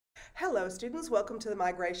Hello students, welcome to the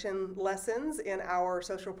migration lessons in our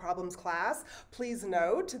social problems class. Please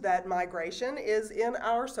note that migration is in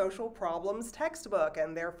our social problems textbook,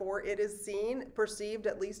 and therefore it is perceived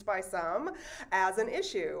at least by some, as an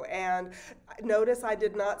issue. And notice I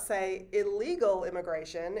did not say illegal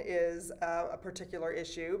immigration is a particular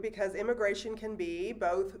issue, because immigration can be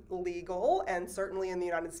both legal, and certainly in the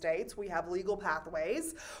United States we have legal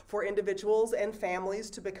pathways for individuals and families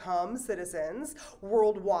to become citizens.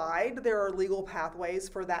 Worldwide, there are legal pathways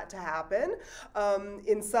for that to happen.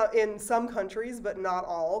 In some countries, but not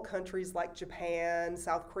all, countries like Japan,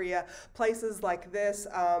 South Korea, places like this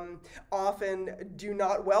often do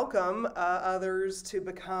not welcome others to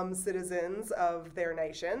become citizens of their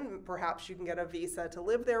nation. Perhaps you can get a visa to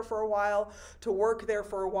live there for a while, to work there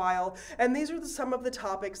for a while, and these are some of the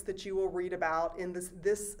topics that you will read about in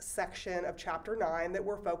this section of Chapter 9 that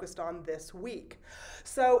we're focused on this week.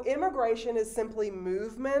 So immigration is simply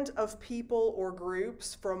movement of people or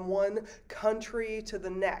groups from one country to the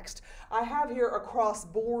next. I have here across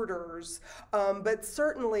borders, but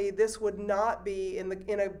certainly this would not be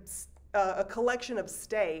in a collection of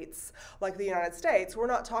states like the United States. We're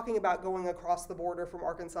not talking about going across the border from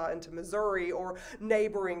Arkansas into Missouri or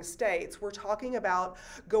neighboring states. We're talking about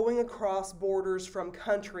going across borders from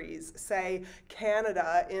countries, say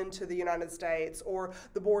Canada into the United States, or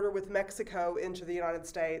the border with Mexico into the United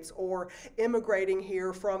States, or immigrating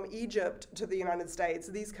here from Egypt to the United States,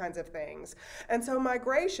 these kinds of things. And so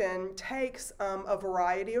migration takes a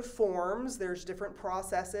variety of forms. There's different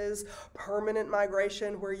processes. Permanent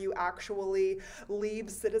migration, where you actually leave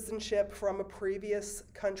citizenship from a previous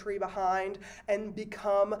country behind and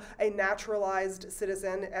become a naturalized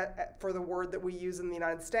citizen, for the word that we use in the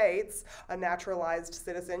United States, a naturalized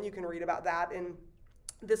citizen. You can read about that in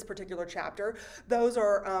this particular chapter. Those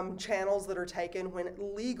are channels that are taken when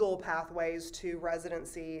legal pathways to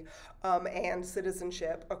residency and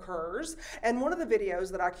citizenship occurs. And one of the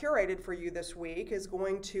videos that I curated for you this week is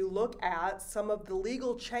going to look at some of the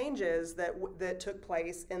legal changes that took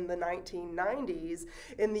place in the 1990s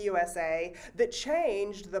in the USA that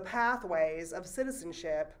changed the pathways of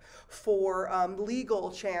citizenship for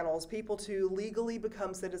legal channels, people to legally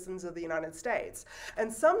become citizens of the United States.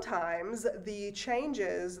 And sometimes the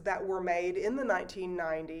changes that were made in the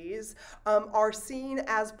 1990s are seen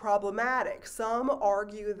as problematic. Some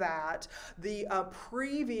argue that the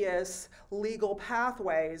previous legal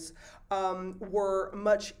pathways were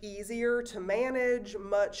much easier to manage,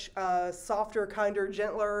 much softer, kinder,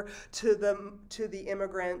 gentler to the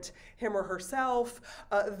immigrant, him or herself,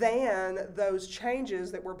 than those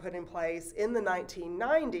changes that were put in place in the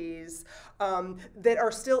 1990s that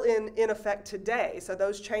are still in effect today. So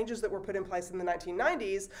those changes that were put in place in the 1990s,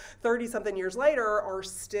 30-something years later, are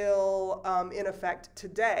still in effect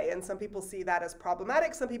today. And some people see that as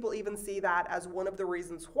problematic. Some people even see that as one of the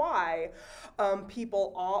reasons why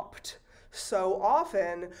people opt so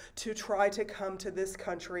often to try to come to this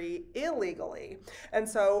country illegally. And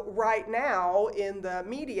so right now in the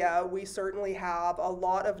media, we certainly have a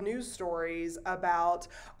lot of news stories about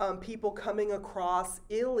people coming across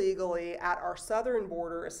illegally at our southern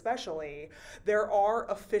border especially. There are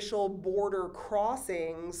official border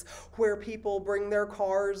crossings where people bring their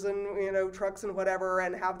cars and trucks and whatever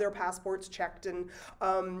and have their passports checked, and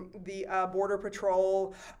the Border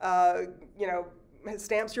Patrol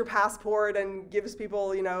stamps your passport and gives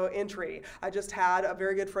people, entry. I just had a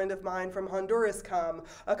very good friend of mine from Honduras come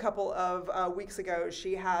a couple of weeks ago.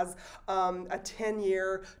 She has a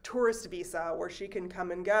 10-year tourist visa where she can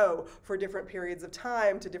come and go for different periods of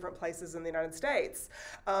time to different places in the United States.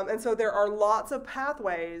 And so there are lots of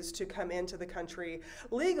pathways to come into the country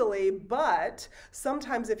legally, but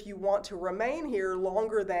sometimes if you want to remain here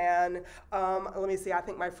longer than, let me see, I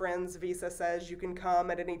think my friend's visa says you can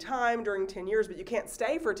come at any time during 10 years, but you can't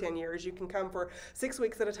stay for 10 years. You can come for 6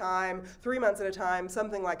 weeks at a time, 3 months at a time,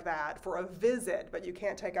 something like that for a visit, but you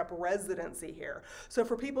can't take up residency here. So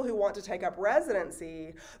for people who want to take up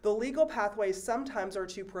residency, the legal pathways sometimes are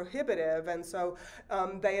too prohibitive, and so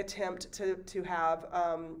they attempt to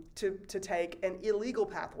take an illegal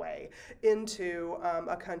pathway into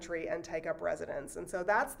a country and take up residence. And so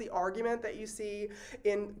that's the argument that you see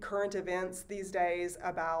in current events these days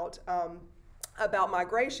about about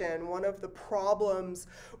migration, one of the problems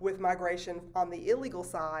with migration on the illegal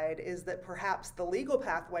side is that perhaps the legal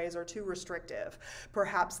pathways are too restrictive.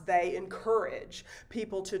 Perhaps they encourage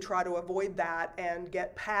people to try to avoid that and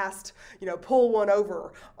get past, pull one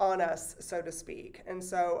over on us, so to speak. And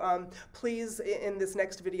so please, in this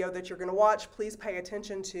next video that you're going to watch, please pay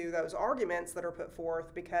attention to those arguments that are put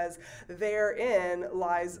forth, because therein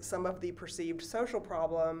lies some of the perceived social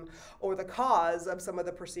problem, or the cause of some of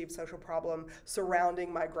the perceived social problem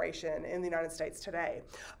surrounding migration in the United States today.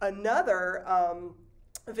 Another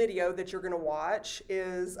video that you're going to watch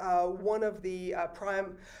is one of the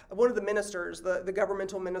ministers, the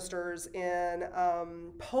governmental ministers in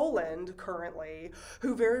Poland currently,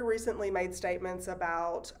 who very recently made statements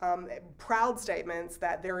about proud statements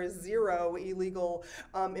that there is zero illegal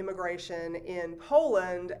immigration in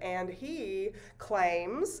Poland, and he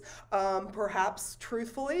claims, perhaps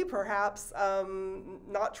truthfully, perhaps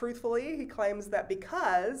not truthfully, he claims that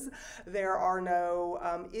because there are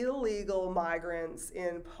no illegal migrants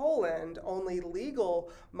in Poland, only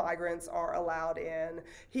legal migrants are allowed in.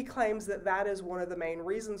 He claims that that is one of the main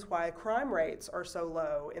reasons why crime rates are so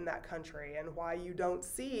low in that country, and why you don't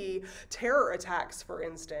see terror attacks, for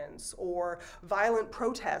instance, or violent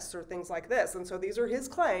protests or things like this. And so these are his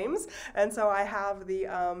claims, and so I have the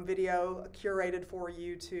video curated for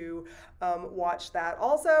you to watch that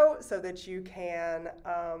also, so that you can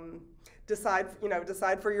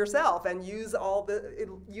decide for yourself and use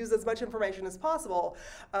as much information as possible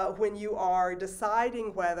when you are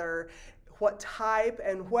deciding what type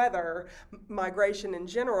and whether migration in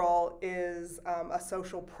general is a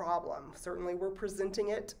social problem. Certainly we're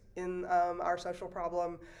presenting it in our social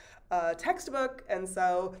problem textbook, and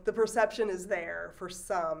so the perception is there for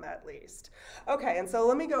some, at least. Okay, and so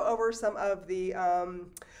let me go over some of the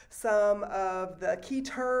key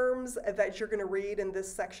terms that you're going to read in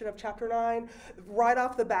this section of Chapter 9. Right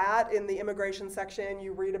off the bat, in the immigration section,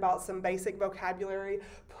 you read about some basic vocabulary,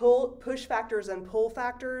 push factors and pull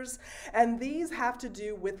factors, and these have to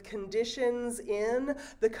do with conditions in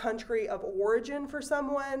the country of origin for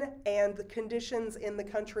someone and the conditions in the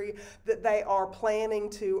country that they are planning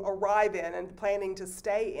to arrive in and planning to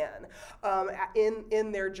stay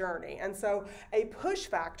in their journey. And so a push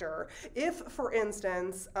factor, if, for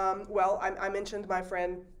instance, I mentioned my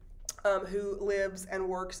friend who lives and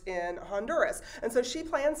works in Honduras. And so she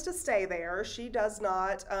plans to stay there. She does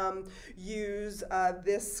not use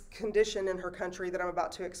this condition in her country that I'm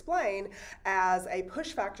about to explain as a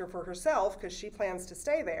push factor for herself, because she plans to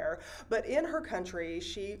stay there. But in her country,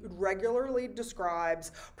 she regularly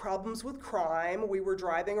describes problems with crime. We were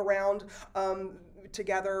driving around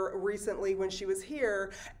together recently when she was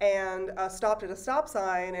here, and stopped at a stop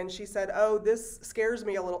sign, and she said, "Oh, this scares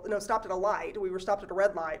me a little." No, stopped at a light. We were stopped at a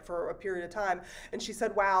red light for a period of time, and she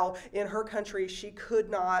said, wow, in her country she could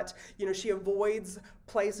not, she avoids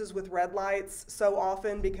places with red lights so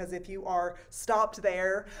often, because if you are stopped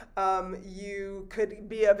there, you could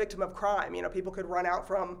be a victim of crime. People could run out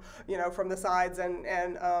from the sides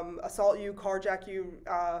and assault you, carjack you,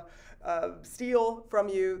 steal from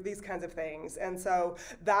you, these kinds of things. And so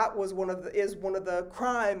that was one of the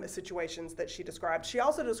crime situations that she described. She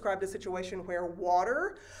also described a situation where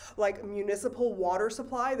water, like municipal water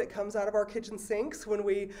supply that comes out of our kitchen sinks when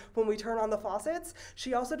we turn on the faucets.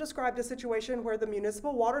 She also described a situation where the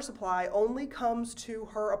municipal water supply only comes to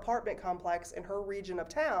her apartment complex in her region of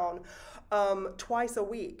town twice a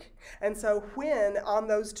week. And so when, on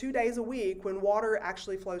those 2 days a week, when water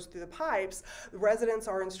actually flows through the pipes, the residents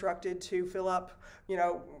are instructed to fill up,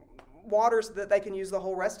 water so that they can use the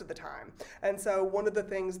whole rest of the time. And so one of the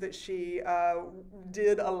things that she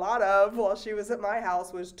did a lot of while she was at my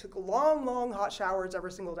house was took long, long hot showers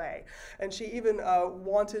every single day. And she even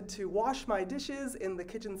wanted to wash my dishes in the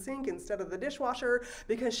kitchen sink instead of the dishwasher,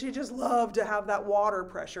 because she just loved to have that water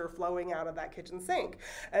pressure flowing out of that kitchen sink.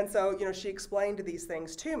 And so, she explained these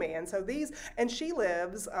things to me. And so and she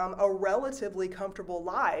lives a relatively comfortable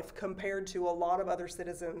life compared to a lot of other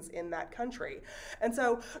citizens in that country. And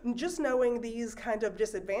so just knowing these kind of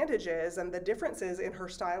disadvantages and the differences in her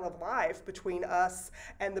style of life between us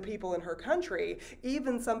and the people in her country,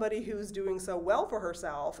 even somebody who's doing so well for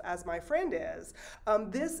herself as my friend is,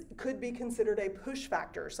 this could be considered a push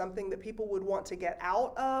factor, something that people would want to get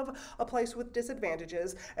out of a place with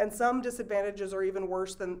disadvantages. And some disadvantages are even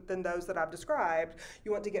worse than those that I've described.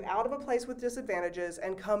 You want to get out of a place with disadvantages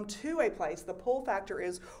and come to a place. The pull factor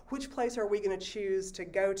is, which place are we going to choose to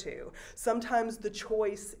go to? Sometimes the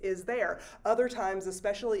choice is there. Other times,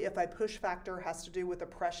 especially if a push factor has to do with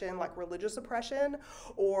oppression, like religious oppression,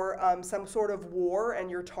 or some sort of war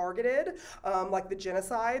and you're targeted, like the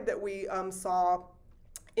genocide that we saw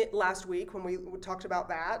last week when we talked about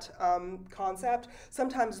that concept,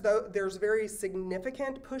 sometimes there's very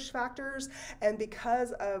significant push factors, and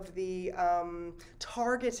because of the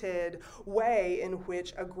targeted way in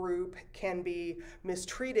which a group can be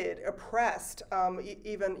mistreated, oppressed,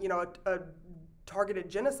 even a targeted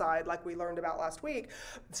genocide like we learned about last week,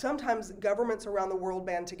 sometimes governments around the world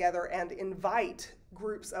band together and invite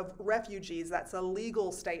groups of refugees. That's a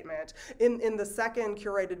legal statement. In the second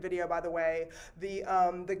curated video, by the way,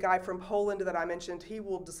 the guy from Poland that I mentioned, he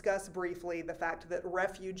will discuss briefly the fact that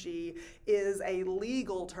refugee is a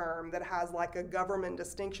legal term that has like a government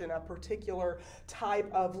distinction, a particular type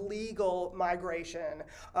of legal migration.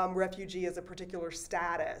 Refugee is a particular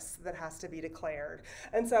status that has to be declared.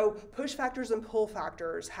 And so push factors and pull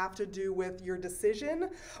factors have to do with your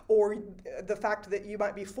decision or the fact that you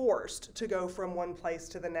might be forced to go from one place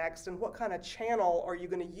to the next, and what kind of channel are you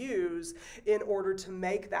going to use in order to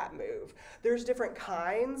make that move. There's different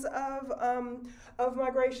kinds of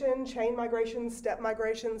migration: chain migration, step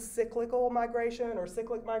migration, cyclical migration, or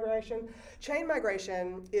cyclic migration. Chain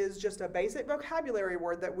migration is just a basic vocabulary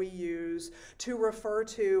word that we use to refer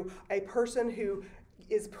to a person who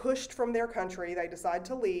is pushed from their country. They decide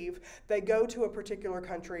to leave, they go to a particular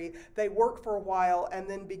country, they work for a while, and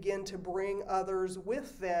then begin to bring others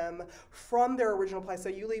with them from their original place. So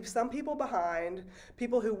you leave some people behind,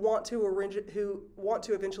 people who want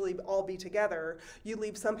to eventually all be together. You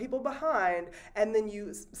leave some people behind, and then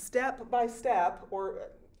you step by step, or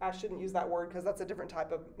I shouldn't use that word because that's a different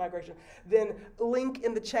type of migration. Then link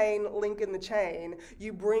in the chain,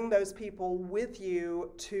 you bring those people with you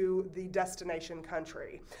to the destination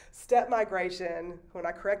country. Step migration, when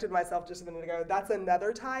I corrected myself just a minute ago, that's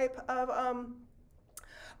another type of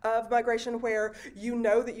migration where you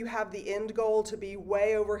know that you have the end goal to be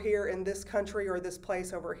way over here in this country or this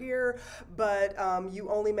place over here, but you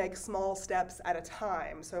only make small steps at a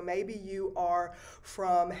time. So maybe you are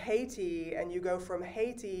from Haiti and you go from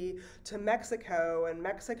Haiti to Mexico and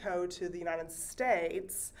Mexico to the United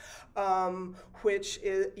States, which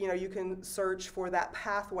is, you can search for that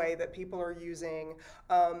pathway that people are using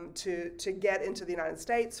to get into the United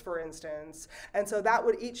States, for instance. And so that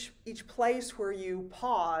would each place where you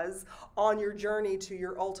pause on your journey to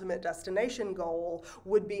your ultimate destination goal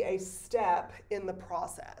would be a step in the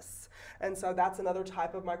process. And so that's another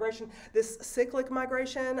type of migration. This cyclic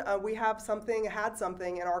migration, we had something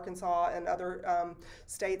in Arkansas and other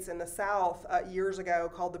states in the South years ago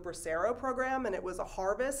called the Bracero program, and it was a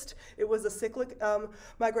harvest. It was a cyclic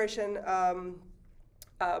migration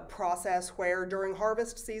process where during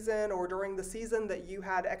harvest season or during the season that you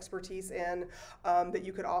had expertise in, that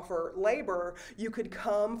you could offer labor, you could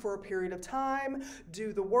come for a period of time,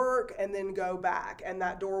 do the work, and then go back. And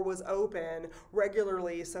that door was open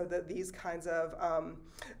regularly so that these kinds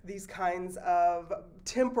of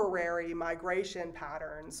temporary migration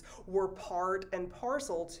patterns were part and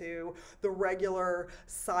parcel to the regular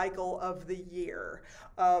cycle of the year.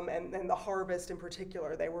 And the harvest in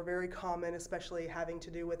particular, they were very common, especially having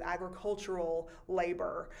to do with agricultural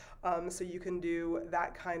labor. So you can do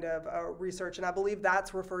that kind of research, and I believe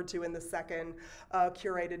that's referred to in the second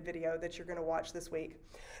curated video that you're going to watch this week.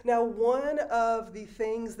 Now, one of the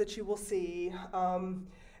things that you will see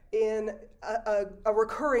in a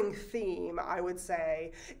recurring theme, I would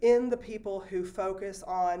say, in the people who focus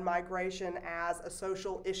on migration as a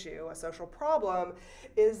social issue, a social problem,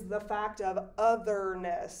 is the fact of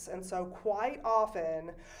otherness. And so quite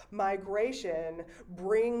often, migration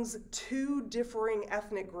brings two differing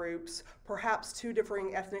ethnic groups, perhaps two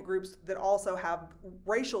differing ethnic groups that also have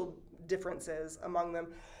racial differences among them.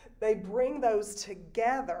 They bring those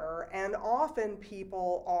together, and often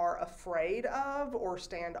people are afraid of or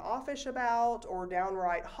standoffish about or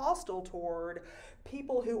downright hostile toward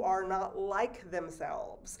people who are not like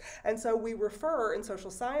themselves. And so we refer in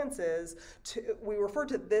social sciences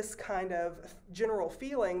to this kind of general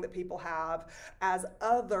feeling that people have as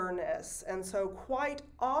otherness. And so quite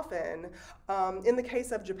often, in the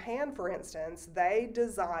case of Japan, for instance, they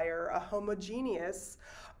desire a homogeneous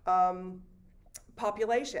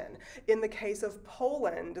population. In the case of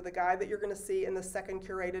Poland, the guy that you're going to see in the second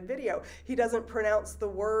curated video, he doesn't pronounce the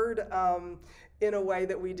word in a way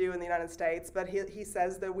that we do in the United States, but he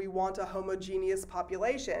says that we want a homogeneous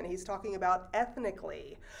population. He's talking about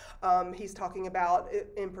ethnically. He's talking about,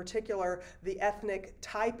 in particular, the ethnic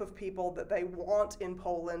type of people that they want in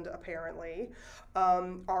Poland, apparently,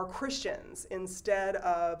 are Christians instead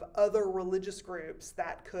of other religious groups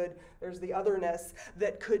that could, there's the otherness,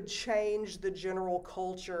 that could change the general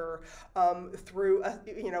culture through,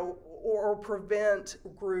 or prevent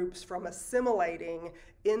groups from assimilating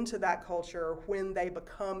into that culture when they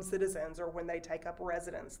become citizens or when they take up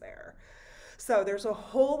residence there. So there's a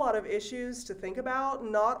whole lot of issues to think about.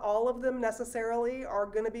 Not all of them necessarily are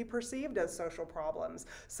going to be perceived as social problems.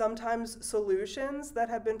 Sometimes solutions that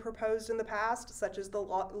have been proposed in the past, such as the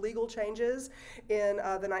legal changes in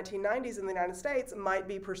the 1990s in the United States, might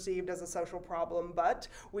be perceived as a social problem, but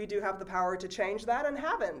we do have the power to change that and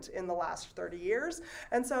haven't in the last 30 years.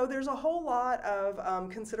 And so there's a whole lot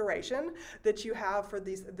of consideration that you have for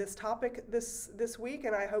this topic this week,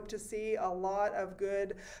 and I hope to see a lot of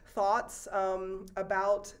good thoughts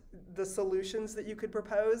about the solutions that you could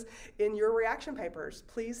propose in your reaction papers.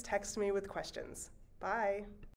 Please text me with questions. Bye.